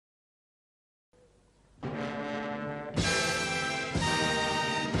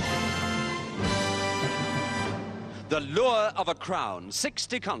The lure of a crown.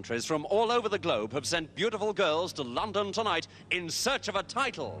 60 countries from all over the globe have sent beautiful girls to London tonight in search of a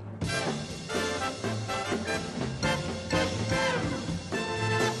title.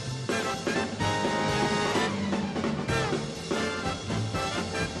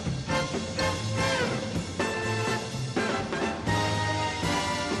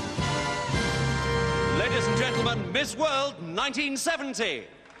 Ladies and gentlemen, Miss World 1970.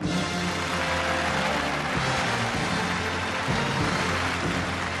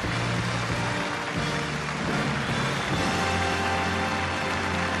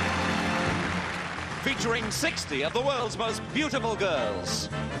 Featuring 60 of the world's most beautiful girls.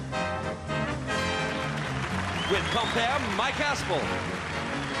 With compere Mike Aspel.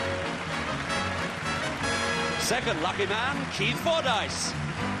 Second lucky man, Keith Fordyce.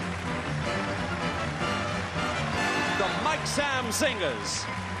 The Mike Sam Singers.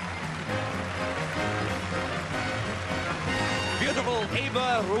 Beautiful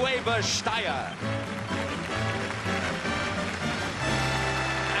Eva Rueba Steyer.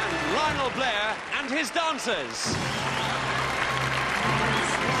 And Lionel Blair and his dancers.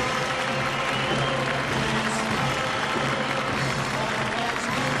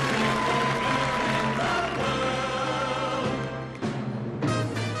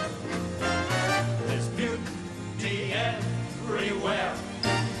 There's beauty everywhere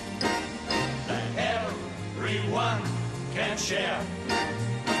that everyone can share.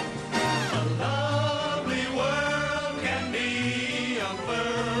 A lovely world can be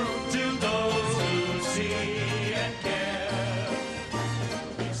unfurled to those who see and care.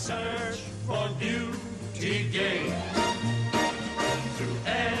 We search for beauty gay through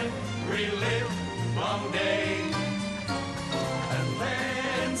every livelong day. And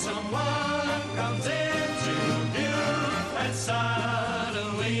then someone comes into view, and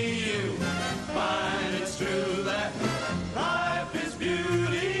suddenly you find it's true that life is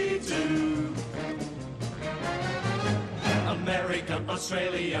beauty too. America,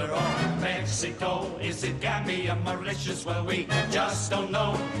 Australia, or Mexico? Is it Gambia, Mauritius? Well, we just don't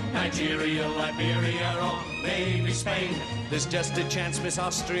know. Nigeria, Liberia, or maybe Spain. There's just a chance Miss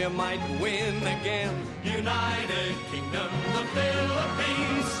Austria might win again. United Kingdom, the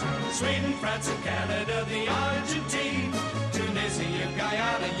Philippines, Sweden, France, and Canada, the Argentines, Tunisia,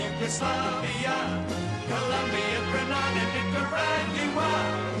 Guyana, Yugoslavia, Colombia, Grenada, Nicaragua,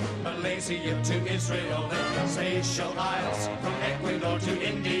 Malaysia to Israel, the Seychelles Isles, from Ecuador to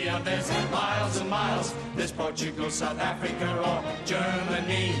India, there's miles and miles. There's Portugal, South Africa, or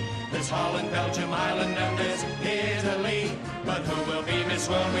Germany. There's Holland, Belgium, Ireland, and there's Italy. But who will be Miss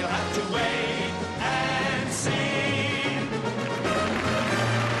World? We'll have to wait and see.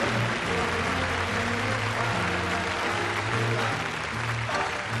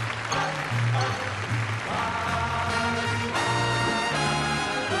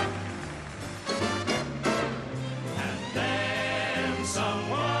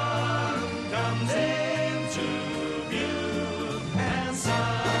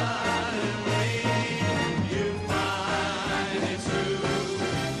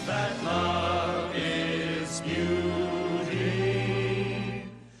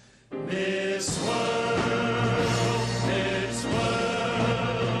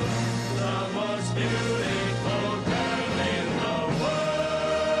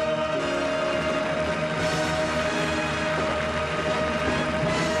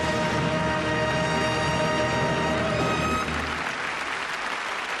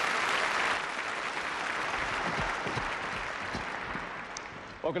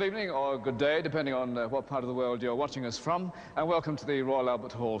 Well, good evening or good day, depending on what part of the world you're watching us from, and welcome to the Royal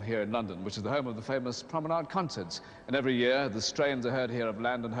Albert Hall here in London, which is the home of the famous Promenade Concerts. And every year, the strains are heard here of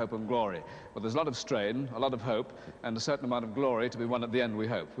Land and Hope and Glory. Well, there's a lot of strain, a lot of hope, and a certain amount of glory to be won at the end, we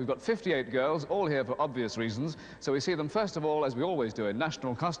hope. We've got 58 girls, all here for obvious reasons, so we see them first of all, as we always do, in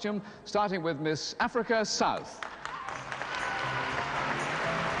national costume, starting with Miss Africa South.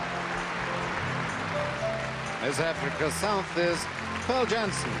 Miss Africa South is Pearl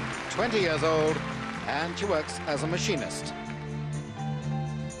Jansen, 20 years old, and she works as a machinist.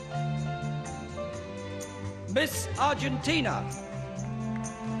 Miss Argentina.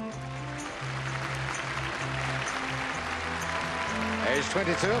 Age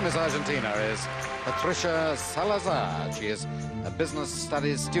 22, Miss Argentina is Patricia Salazar. She is a business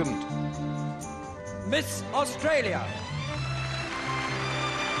studies student. Miss Australia.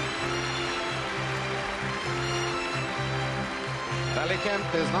 Sally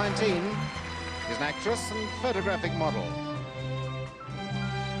Kemp is 19. She's an actress and photographic model.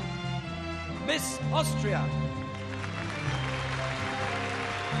 Miss Austria.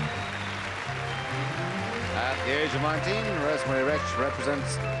 At the age of 19, Rosemary Rech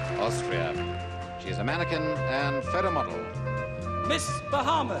represents Austria. She's a mannequin and photo model. Miss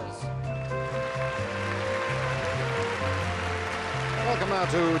Bahamas. Welcome now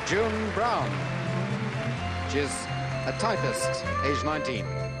to June Brown. She's a typist, age 19.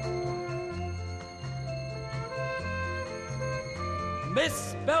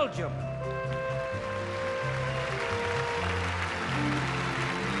 Miss Belgium.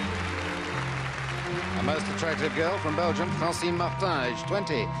 A most attractive girl from Belgium, Francine Martin, age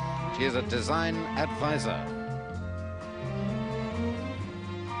 20. She is a design advisor.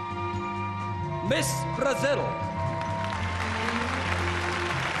 Miss Brazil.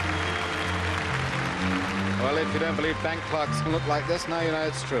 Well, if you don't believe bank clerks can look like this, now you know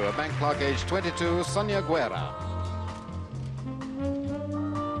it's true. A bank clerk, age 22, Sonia Guerra.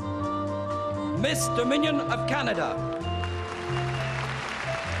 Miss Dominion of Canada.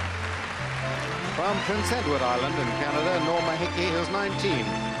 From Prince Edward Island in Canada, Norma Hickey, who's 19,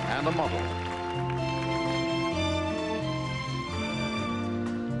 and a model.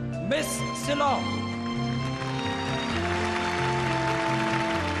 Miss Ceylon.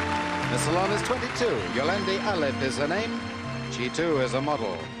 Miss Ceylon is 22. Yolandi Alep is her name. She too is a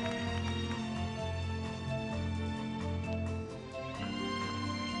model.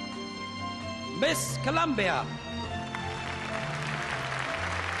 Miss Colombia.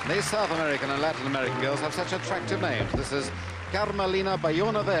 These South American and Latin American girls have such attractive names. This is Carmelina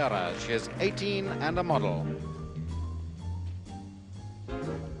Bayona Vera. She is 18 and a model.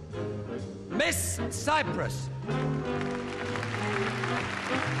 Miss Cyprus.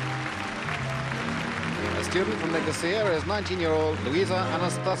 A student from Nicosia is 19-year-old Luisa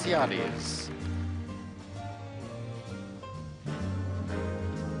Anastasiades.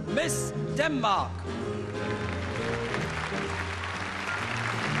 Miss Denmark.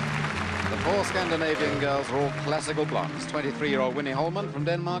 The four Scandinavian girls are all classical blondes. 23-year-old Winnie Holman from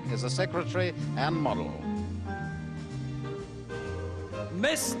Denmark is a secretary and model.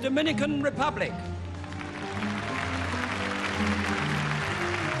 Miss Dominican Republic.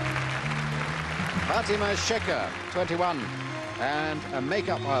 Fatima Shekhar, 21, and a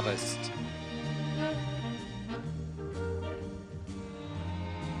makeup artist.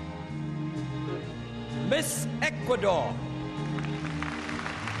 Miss Ecuador.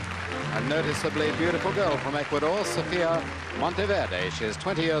 A noticeably beautiful girl from Ecuador, Sofia Monteverde. She is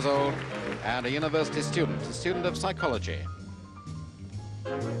 20 years old and a university student, a student of psychology.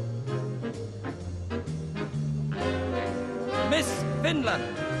 Miss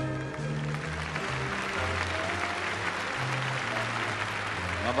Finland.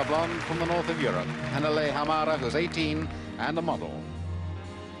 Another blonde from the north of Europe, Hanale Hamara, who's 18 and a model.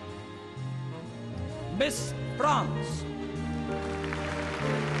 Miss France.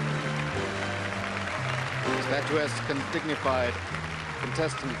 Statuesque and dignified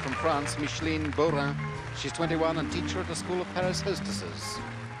contestant from France, Micheline Beaurin. She's 21 and teacher at the School of Paris Hostesses.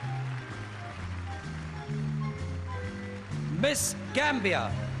 Miss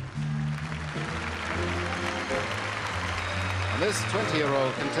Gambia. And this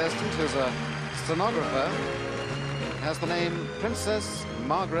 20-year-old contestant, who's a stenographer, has the name Princess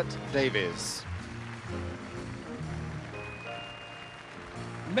Margaret Davies.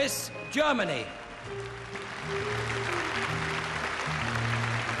 Miss Germany.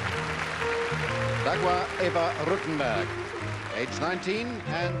 Dagmar Eva Rutenberg, age 19,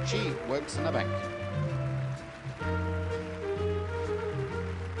 and she works in a bank.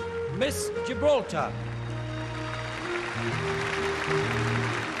 Miss Gibraltar.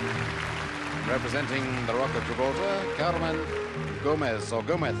 Representing the Rock of Gibraltar, Carmen Gomez, or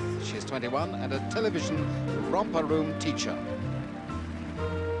Gomez. She's 21 and a television romper room teacher.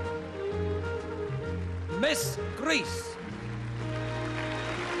 Miss Greece.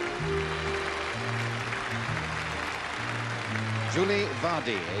 Julie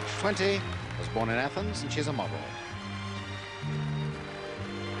Vardy, age 20, was born in Athens and she's a model.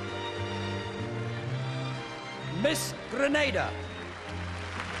 Miss Grenada.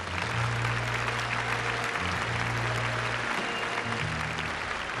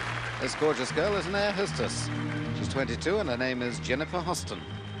 This gorgeous girl is an air hostess. She's 22 and her name is Jennifer Hoston.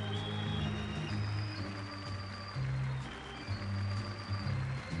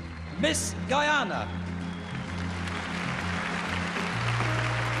 Miss Guyana.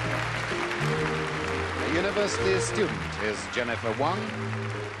 A university student is Jennifer Wang.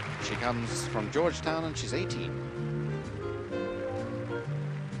 She comes from Georgetown and she's 18.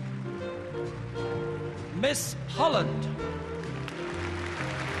 Miss Holland.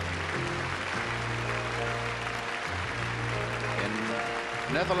 In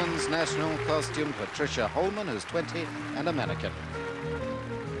Netherlands national costume Patricia Holman, who's 20 and a mannequin.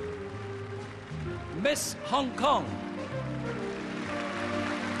 Miss Hong Kong.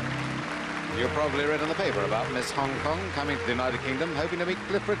 You probably read in the paper about Miss Hong Kong coming to the United Kingdom, hoping to meet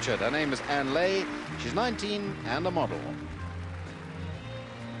Cliff Richard. Her name is Anne Lay. She's 19 and a model.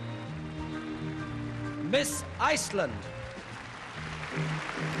 Miss Iceland.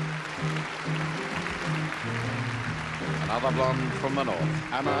 Another blonde from the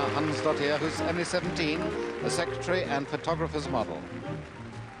north, Anna Hansdottir, who's only 17, a secretary and photographer's model.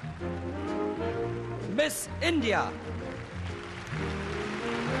 Miss India.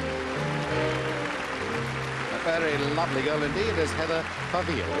 A very lovely girl indeed is Heather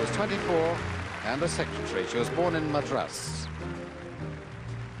Pavil, who's 24 and a secretary. She was born in Madras.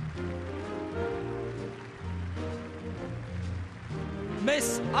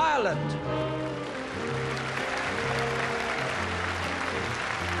 Miss Ireland.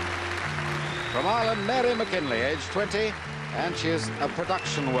 From Ireland, Mary McKinley, age 20, and she is a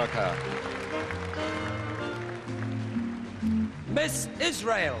production worker. Miss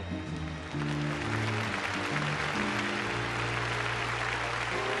Israel.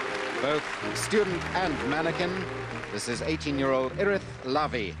 Both student and mannequin. This is 18-year-old Irith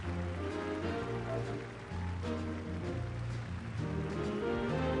Lavi.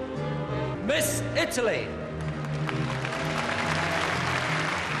 Miss Italy.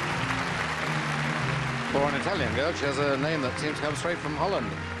 For an Italian girl, she has a name that seems to come straight from Holland.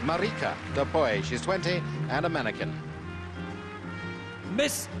 Marika De Poi. She's 20 and a mannequin.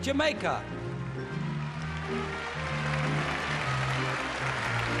 Miss Jamaica.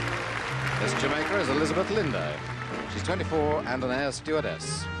 Miss Jamaica is Elizabeth Lindo. She's 24 and an air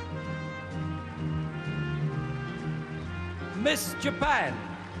stewardess. Miss Japan.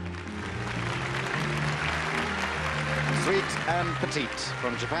 Sweet and petite.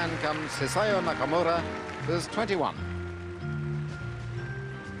 From Japan comes Hisayo Nakamura, who's 21.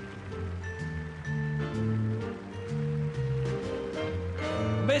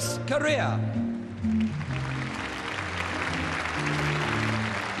 Miss Korea.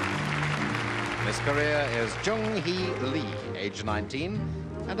 Miss Korea is Jung-hee Lee, age 19,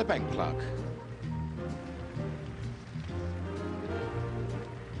 and a bank clerk.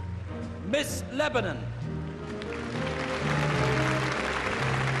 Miss Lebanon.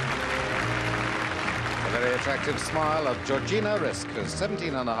 A very attractive smile of Georgina Risk, who's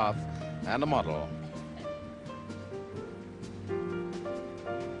 17 and a half, and a model.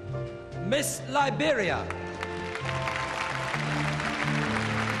 Miss Liberia.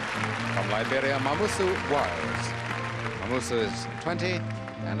 From Liberia, Mamusu Wiles. Mamusu is 20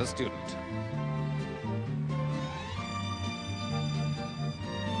 and a student.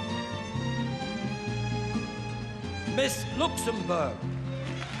 Miss Luxembourg.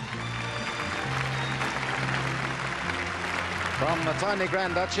 From the tiny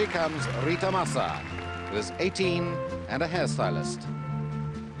Grand Duchy comes Rita Massa, who is 18 and a hairstylist.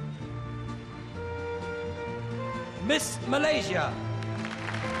 Miss Malaysia.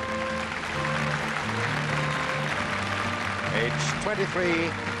 Age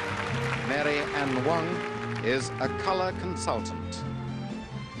 23, Mary Ann Wong is a color consultant.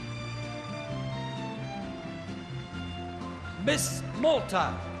 Miss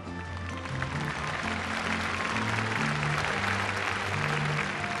Malta.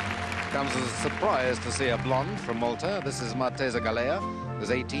 Comes as a surprise to see a blonde from Malta. This is Marteza Galea,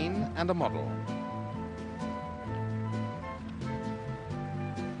 who's 18 and a model.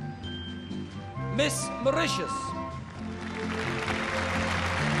 Miss Mauritius.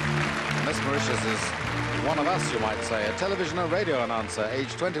 Miss Mauritius is one of us, you might say, a television and radio announcer,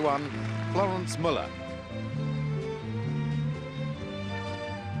 age 21, Florence Muller.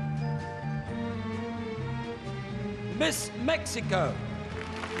 Miss Mexico.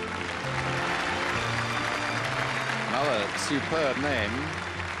 Another superb name,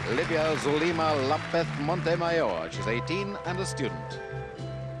 Livia Zulima Lapeth Montemayor. She's 18 and a student.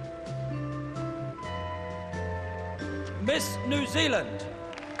 Miss New Zealand.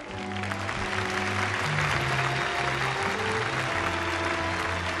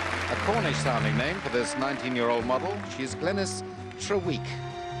 A Cornish-sounding name for this 19-year-old model. She's Glenys Treweek.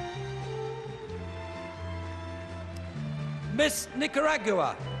 Miss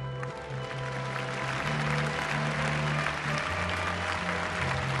Nicaragua.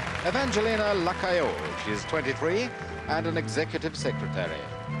 Evangelina Lacayo. She's 23 and an executive secretary.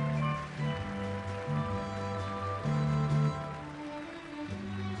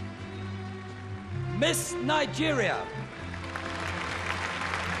 Miss Nigeria.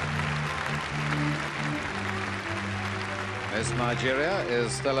 Miss Nigeria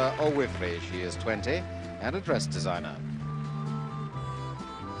is Stella Owifri. She is 20 and a dress designer.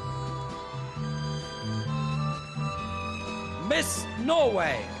 Miss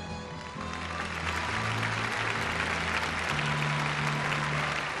Norway.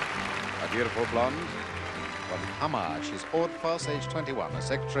 A beautiful blonde from Hamar. She's Aude Foss, age 21, a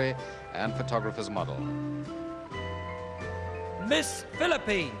secretary and photographer's model. Miss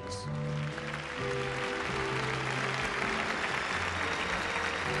Philippines.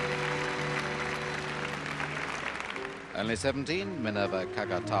 Only 17, Minerva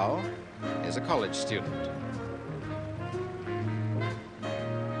Kagatao is a college student.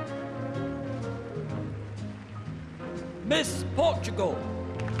 Miss Portugal.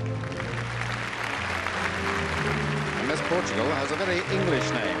 And Miss Portugal has a very English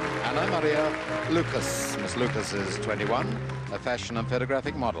name, Ana Maria Lucas. Miss Lucas is 21, a fashion and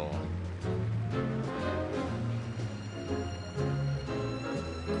photographic model.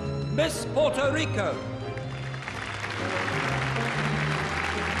 Miss Puerto Rico.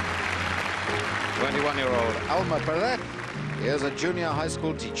 21-year-old Alma Perez is a junior high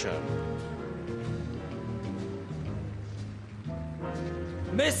school teacher.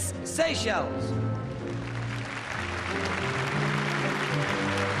 Miss Seychelles.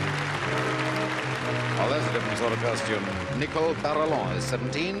 Oh, there's a different sort of costume. Nicole Barallon is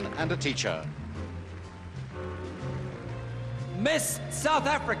 17 and a teacher. Miss South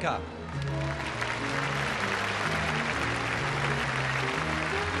Africa.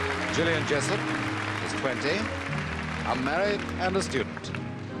 Gillian Jessup is 20, unmarried and a student.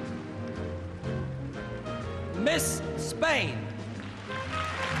 Miss Spain.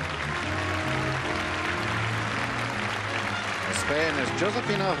 Spain is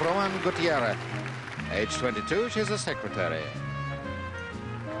Josefina Roman Gutierrez. Age 22, she's a secretary.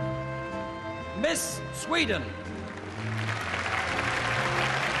 Miss Sweden.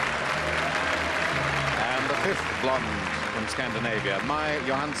 And the fifth blonde from Scandinavia, Mai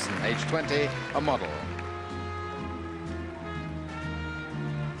Johansson, age 20, a model.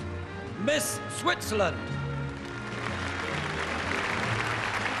 Miss Switzerland.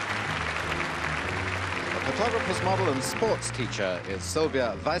 The photographer's model and sports teacher is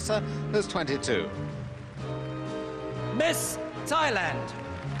Sylvia Weiser, who's 22. Miss Thailand.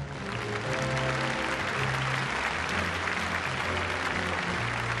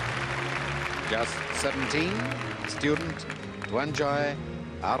 Just 17, student Dwanjoy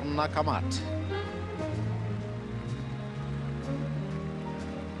Arnakamat.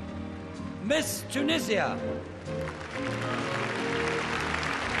 Miss Tunisia.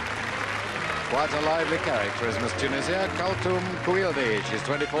 Quite a lively character is Miss Tunisia, Kaltoum Kouildi. She's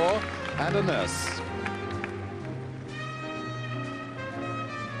 24 and a nurse.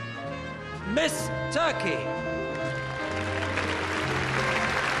 Miss Turkey.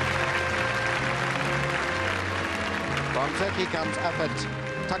 From Turkey comes Afet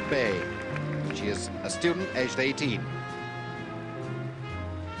Takbey. She is a student aged 18.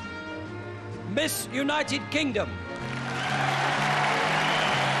 Miss United Kingdom.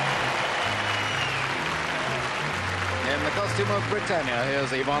 In the costume of Britannia,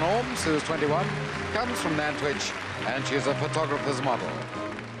 here's Yvonne Orms, who's 21, comes from Nantwich, and she's a photographer's model.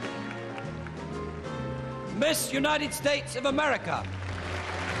 Miss United States of America.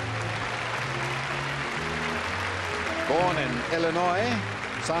 Born in Illinois,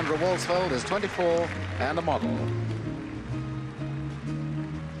 Sandra Walsfeld is 24 and a model.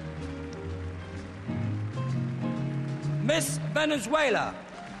 Miss Venezuela.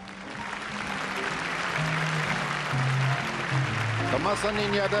 Tomasa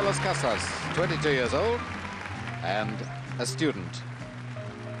Niña de las Casas, 22 years old and a student.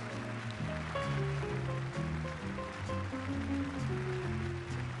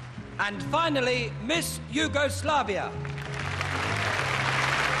 And finally, Miss Yugoslavia.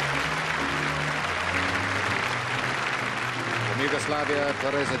 From Yugoslavia,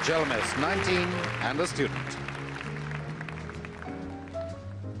 Teresa Jelmes, 19 and a student.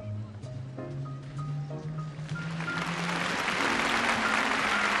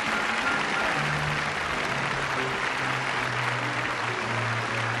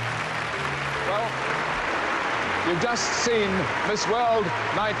 You've just seen Miss World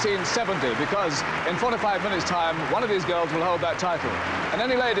 1970, because in 45 minutes' time, one of these girls will hold that title. And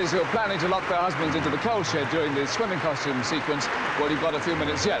any ladies who are planning to lock their husbands into the coal shed during the swimming costume sequence, well, you've got a few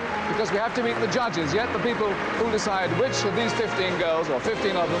minutes yet, because we have to meet the judges yet, the people who decide which of these 15 girls, or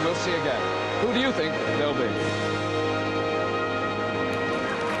 15 of them, we'll see again. Who do you think they'll be?